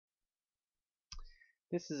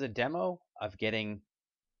This is a demo of getting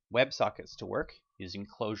WebSockets to work using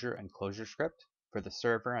Clojure and ClojureScript. For the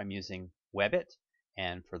server, I'm using Webbit,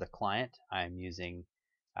 and for the client, I'm using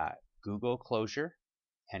Google Closure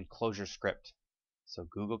and ClojureScript. So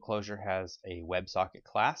Google Closure has a WebSocket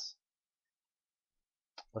class.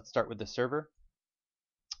 Let's start with the server.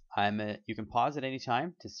 You can pause at any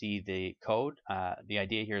time to see the code. The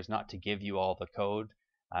idea here is not to give you all the code,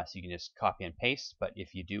 so you can just copy and paste, but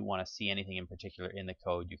if you do want to see anything in particular in the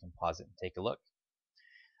code, you can pause it and take a look.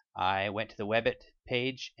 I went to the Webbit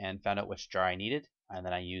page and found out which jar I needed, and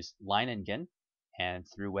then I used line-engine and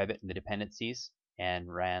through Webbit in the dependencies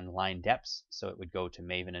and ran line deps, so it would go to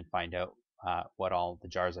Maven and find out what all the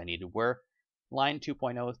jars I needed were. Line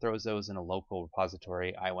 2.0 throws those in a local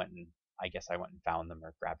repository. I guess I went and found them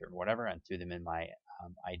or grabbed them or whatever and threw them in my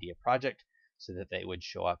idea project so that they would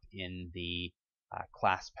show up in the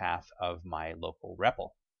class path of my local REPL.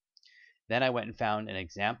 Then I went and found an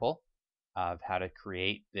example of how to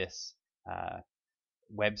create this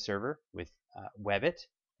web server with Webbit,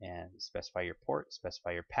 and specify your port,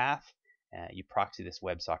 specify your path. You proxy this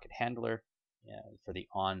WebSocket handler for the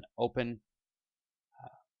on-open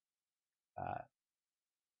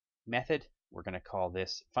method. We're going to call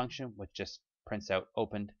this function, which just prints out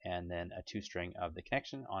opened and then a toString of the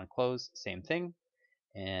connection. On close, same thing.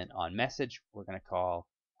 And on message, we're going to call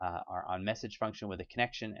our on message function with a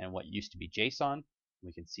connection and what used to be JSON.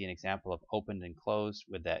 We can see an example of opened and closed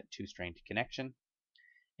with that toString connection.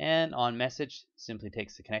 And on message simply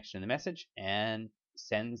takes the connection in the message and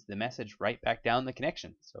sends the message right back down the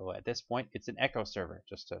connection. So at this point, it's an echo server,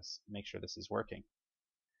 just to make sure this is working.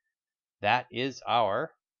 That is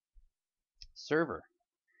our server.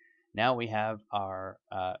 Now we have our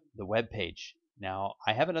the web page. Now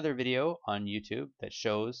I have another video on YouTube that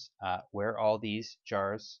shows where all these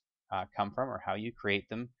jars come from, or how you create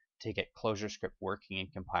them to get ClojureScript working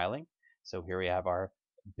and compiling. So here we have our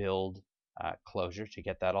build Clojure to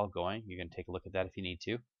get that all going. You can take a look at that if you need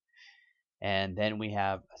to. And then we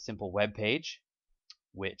have a simple web page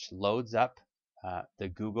which loads up the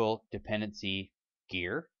Google dependency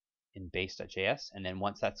gear in base.js, and then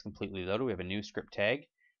once that's completely loaded, we have a new script tag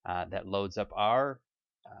that loads up our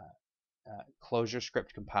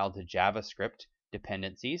ClojureScript compiled to JavaScript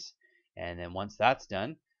dependencies. And then once that's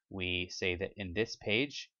done, we say that in this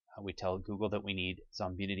page we tell Google that we need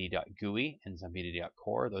zombunity.gui and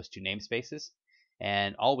zombunity.core, those two namespaces,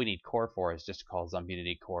 and all we need core for is just to call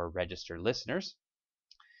Zombunity core register listeners.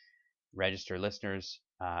 Register listeners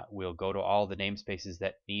will go to all the namespaces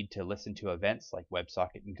that need to listen to events like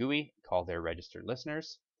WebSocket and GUI, call their registered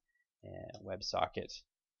listeners. And WebSocket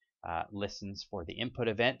listens for the input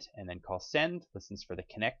event and then calls send, listens for the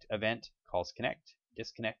connect event, calls connect,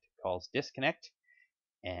 disconnect, calls disconnect.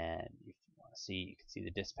 And if you want to see, you can see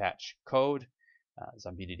the dispatch code,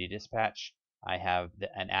 Zombunity dispatch. I have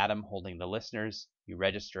an atom holding the listeners. You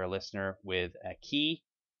register a listener with a key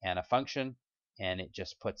and a function, and it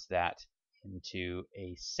just puts that into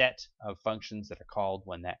a set of functions that are called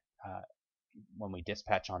when we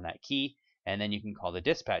dispatch on that key. And then you can call the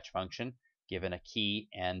dispatch function given a key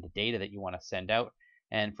and the data that you want to send out.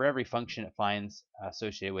 And for every function it finds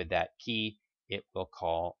associated with that key, it will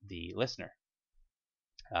call the listener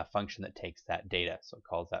function that takes that data. So it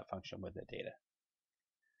calls that function with the data.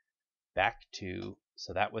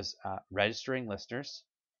 So that was registering listeners.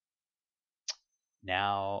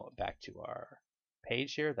 Now back to our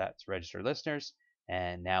page here, that's register listeners,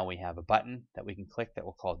 and now we have a button that we can click that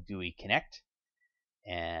we'll call GUI connect.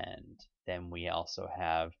 And then we also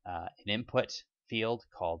have an input field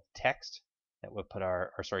called text that we'll put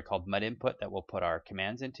called mud input that we'll put our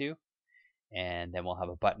commands into. And then we'll have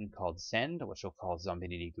a button called send, which we'll call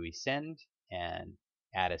Zombunity GUI send, and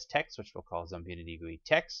add as text, which we'll call Zombunity GUI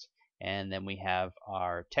text. And then we have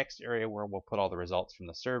our text area where we'll put all the results from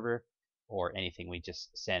the server or anything we just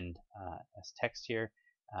send as text here,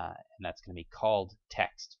 and that's going to be called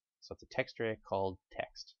text. So it's a text area called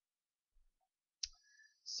text.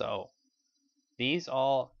 So these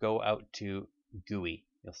all go out to GUI.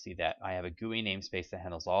 You'll see that I have a GUI namespace that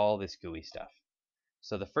handles all this GUI stuff.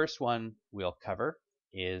 So the first one we'll cover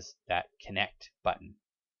is that connect button.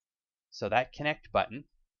 So that connect button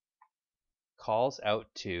calls out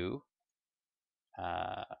to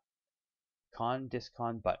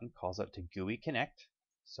discon button calls out to GUI connect.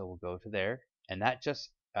 So we'll go to there, and that just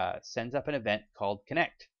sends up an event called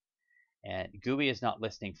connect. And GUI is not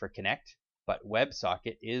listening for connect, but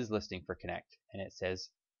WebSocket is listening for connect, and it says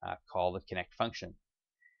call the connect function.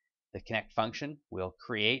 The connect function will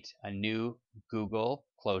create a new Google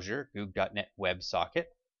Clojure, Goog.net WebSocket.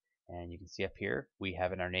 And you can see up here, we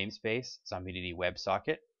have in our namespace Zombunity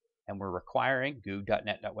WebSocket, and we're requiring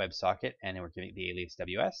goo.net.websocket, and then we're giving the alias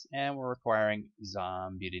ws, and we're requiring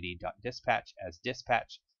zombunity.dispatch as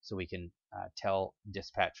dispatch, so we can tell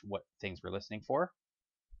dispatch what things we're listening for.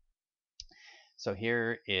 So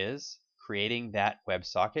here is creating that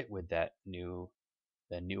WebSocket with that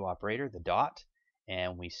the new operator, the dot,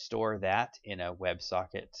 and we store that in a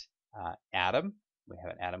WebSocket atom. We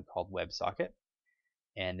have an atom called WebSocket,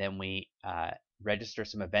 and then we register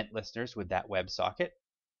some event listeners with that WebSocket,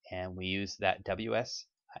 and we use that ws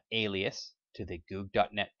alias to the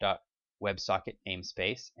goog.net.websocket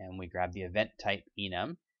namespace, and we grab the event type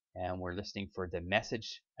enum, and we're listening for the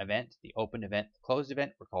message event, the open event, the closed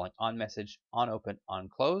event. We're calling on message, on open, on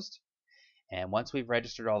closed. And once we've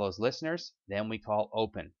registered all those listeners, then we call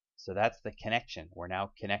open. So that's the connection. We're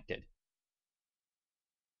now connected.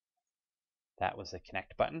 That was the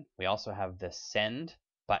connect button. We also have the send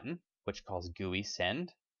button, which calls GUI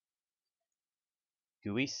send.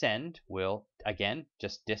 GUI send will, again,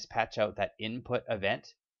 just dispatch out that input event,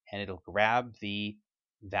 and it'll grab the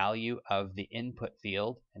value of the input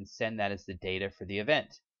field and send that as the data for the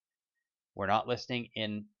event. We're not listening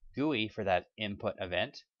in GUI for that input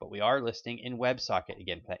event, but we are listening in WebSocket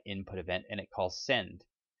again for that input event, and it calls send.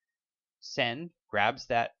 Send grabs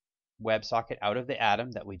that WebSocket out of the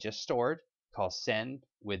atom that we just stored, calls send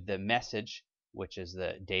with the message, which is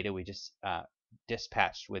the data we just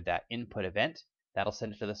dispatched with that input event. That'll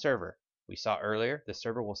send it to the server. We saw earlier the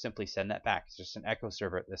server will simply send that back. It's just an echo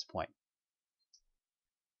server at this point.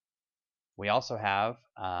 We also have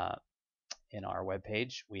in our web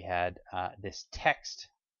page, we had this text,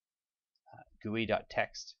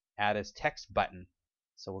 GUI.text, add as text button.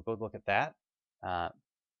 So we'll go look at that.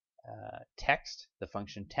 Text, the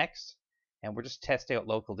function text, and we're just testing out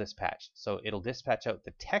local dispatch. So it'll dispatch out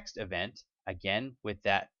the text event, again, with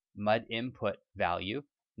that mud input value.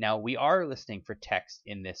 Now we are listening for text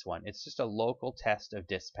in this one. It's just a local test of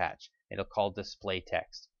dispatch. It'll call display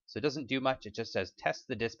text. So it doesn't do much. It just says test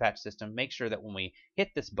the dispatch system. Make sure that when we hit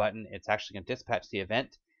this button, it's actually going to dispatch the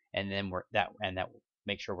event, and then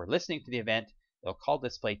make sure we're listening to the event. It'll call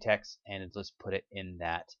display text, and it'll just put it in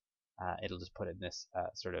that. It'll just put it in this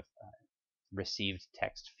sort of received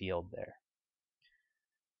text field there.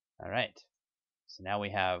 All right. So now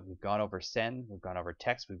we've gone over send, we've gone over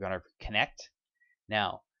text, we've gone over connect.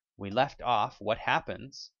 Now we left off what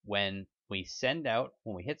happens when we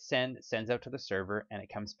hit send, it sends out to the server and it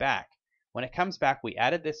comes back. When it comes back, we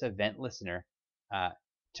added this event listener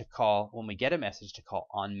to call, when we get a message, to call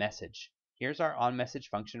on message. Here's our on message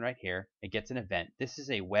function right here. It gets an event. This is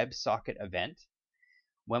a WebSocket event.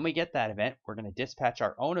 When we get that event, we're going to dispatch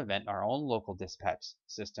our own event, our own local dispatch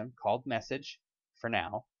system called message for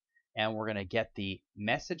now. And we're going to get the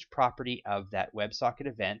message property of that WebSocket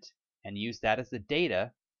event and use that as the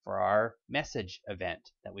data for our message event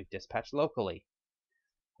that we've dispatched locally.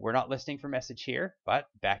 We're not listening for message here, but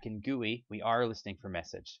back in GUI, we are listening for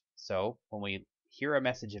message. So when we hear a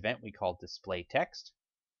message event, we call display text.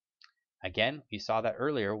 Again, you saw that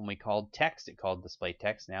earlier when we called text, it called display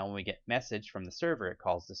text. Now when we get message from the server, it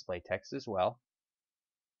calls display text as well.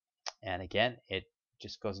 And again, it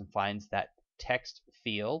just goes and finds that text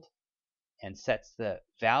field and sets the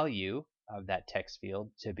value of that text field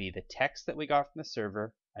to be the text that we got from the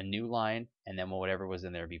server, a new line, and then whatever was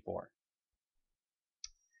in there before.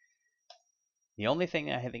 The only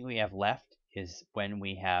thing I think we have left is when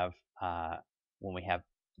we have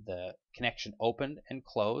the connection opened and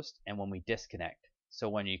closed, and when we disconnect. So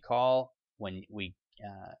when we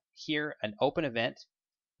hear an open event,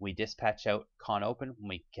 we dispatch out con-open. When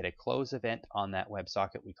we get a close event on that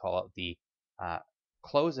WebSocket, we call out the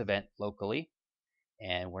close event locally,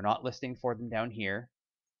 and we're not listening for them down here,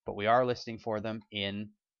 but we are listening for them in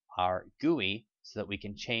our GUI so that we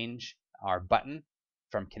can change our button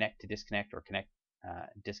from connect to disconnect, or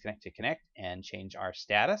disconnect to connect, and change our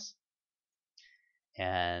status.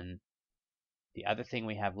 And the other thing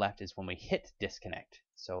we have left is when we hit disconnect.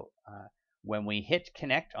 So when we hit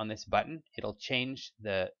connect on this button, it'll change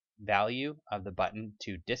the value of the button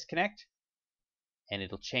to disconnect, and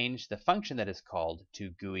it'll change the function that is called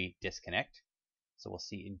to GUI disconnect. So we'll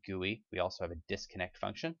see in GUI we also have a disconnect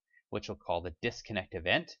function, which will call the disconnect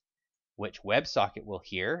event, which WebSocket will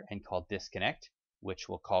hear and call disconnect, which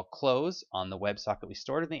will call close on the WebSocket we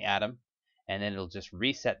stored in the atom, and then it'll just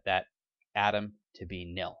reset that atom to be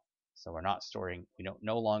nil. So we're not storing, we don't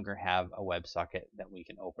no longer have a WebSocket that we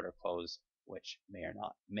can open or close, which may or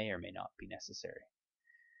may not be necessary.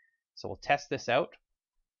 So we'll test this out.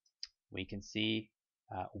 We can see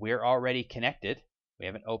we're already connected. We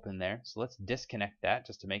haven't opened there, so let's disconnect that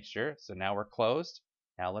just to make sure. So now we're closed.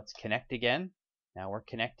 Now let's connect again. Now we're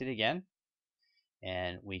connected again.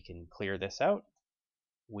 and we can clear this out.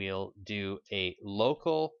 We'll do a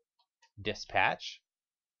local dispatch.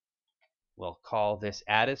 We'll call this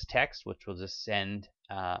add as text, which will just send,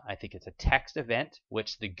 I think it's a text event,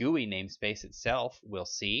 which the GUI namespace itself will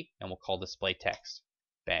see, and we'll call display text.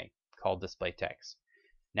 Bang, called display text.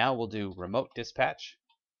 Now we'll do remote dispatch.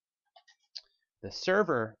 The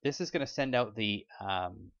server, this is going to send out the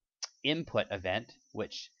input event,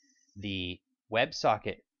 which the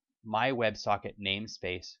WebSocket, my WebSocket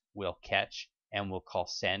namespace will catch, and we'll call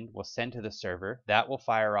send. We'll send to the server. That will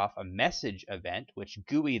fire off a message event, which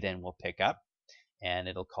GUI then will pick up, and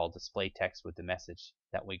it'll call display text with the message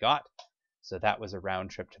that we got. So that was a round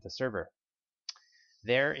trip to the server.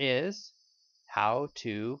 There is how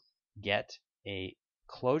to get a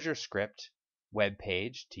ClojureScript web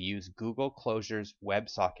page to use Google Closure's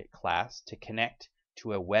WebSocket class to connect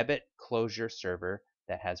to a Webbit Clojure server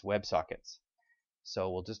that has WebSockets. So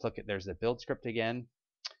we'll just look at, there's the build script again.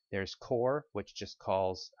 There's core, which just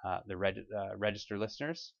calls the register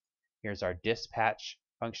listeners. Here's our dispatch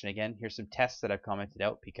function again. Here's some tests that I've commented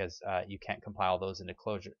out because you can't compile those into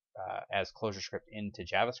Clojure as ClojureScript into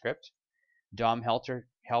JavaScript. DOM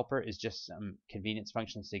helper is just some convenience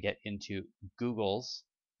functions to get into Google's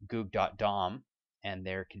goog.dom, and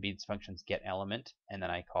their convenience functions get element, and then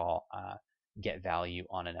I call get value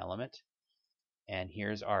on an element. And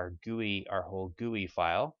here's our GUI, our whole GUI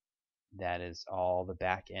file. That is all the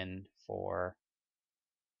back end for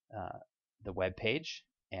the web page.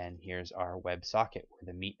 And here's our WebSocket, where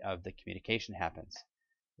the meat of the communication happens.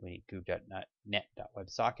 We need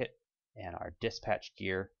goog.net.websocket and our dispatch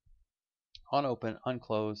gear on open, on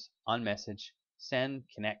close, on message, send,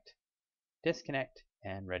 connect, disconnect,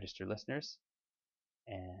 and register listeners.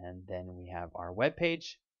 And then we have our web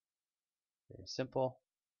page. Very simple.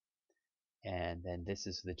 And then this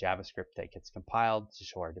is the JavaScript that gets compiled to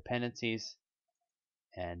show our dependencies.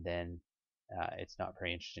 And then it's not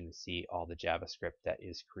very interesting to see all the JavaScript that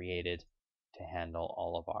is created to handle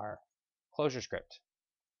all of our ClojureScript.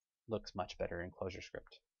 Looks much better in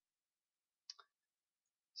ClojureScript.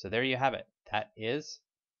 So there you have it. That is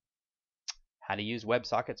how to use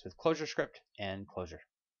WebSockets with ClojureScript and Clojure.